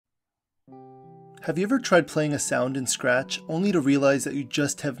Have you ever tried playing a sound in Scratch only to realize that you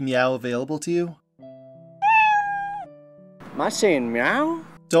just have meow available to you? Am I saying meow?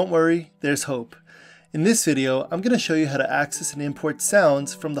 Don't worry, there's hope. In this video, I'm going to show you how to access and import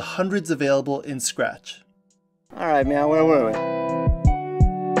sounds from the hundreds available in Scratch. Alright, meow, where were we?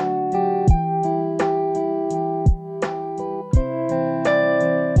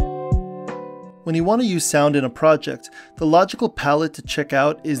 When you want to use sound in a project, the logical palette to check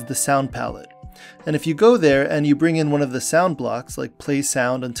out is the sound palette. And if you go there and you bring in one of the sound blocks, like play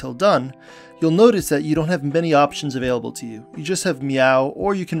sound until done, you'll notice that you don't have many options available to you. You just have meow,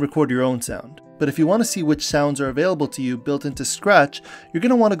 or you can record your own sound. But if you want to see which sounds are available to you built into Scratch, you're going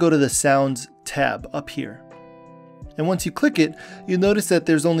to want to go to the Sounds tab up here. And once you click it, you'll notice that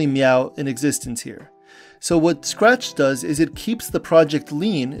there's only meow in existence here. So what Scratch does is it keeps the project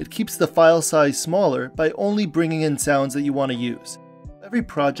lean, it keeps the file size smaller by only bringing in sounds that you want to use. Every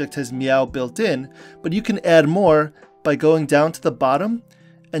project has meow built in, but you can add more by going down to the bottom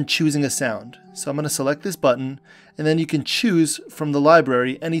and choosing a sound. So I'm going to select this button, and then you can choose from the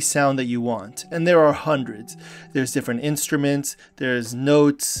library any sound that you want. And there are hundreds. There's different instruments, there's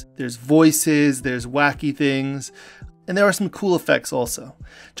notes, there's voices, there's wacky things, and there are some cool effects also.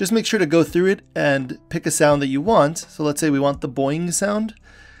 Just make sure to go through it and pick a sound that you want. So let's say we want the boing sound.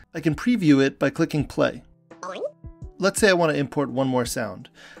 I can preview it by clicking play. Let's say I want to import one more sound.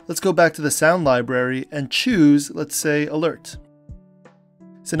 Let's go back to the sound library and choose, let's say, alert.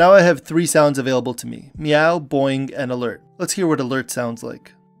 So now I have 3 sounds available to me: meow, boing, and alert. Let's hear what alert sounds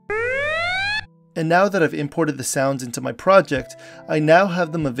like. And now that I've imported the sounds into my project, I now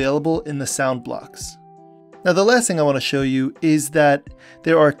have them available in the sound blocks. Now the last thing I want to show you is that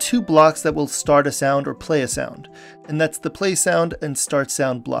there are 2 blocks that will start a sound or play a sound, and that's the play sound and start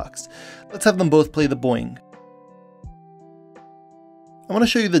sound blocks. Let's have them both play the boing. I want to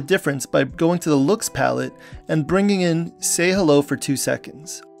show you the difference by going to the looks palette and bringing in say hello for 2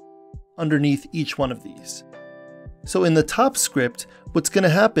 seconds underneath each one of these. So in the top script, what's going to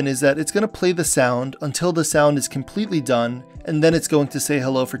happen is that it's going to play the sound until the sound is completely done, and then it's going to say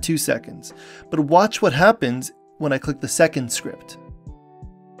hello for 2 seconds. But watch what happens when I click the second script.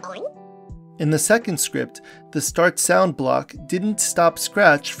 In the second script, the start sound block didn't stop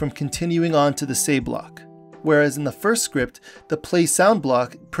Scratch from continuing on to the say block. Whereas in the first script, the play sound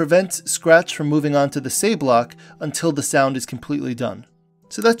block prevents Scratch from moving on to the say block until the sound is completely done.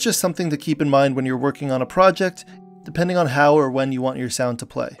 So that's just something to keep in mind when you're working on a project, depending on how or when you want your sound to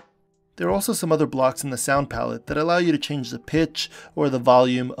play. There are also some other blocks in the sound palette that allow you to change the pitch or the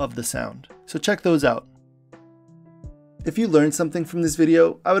volume of the sound. So check those out. If you learned something from this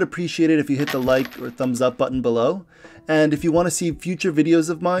video, I would appreciate it if you hit the like or thumbs up button below. And if you want to see future videos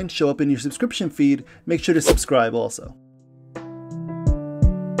of mine show up in your subscription feed, make sure to subscribe also.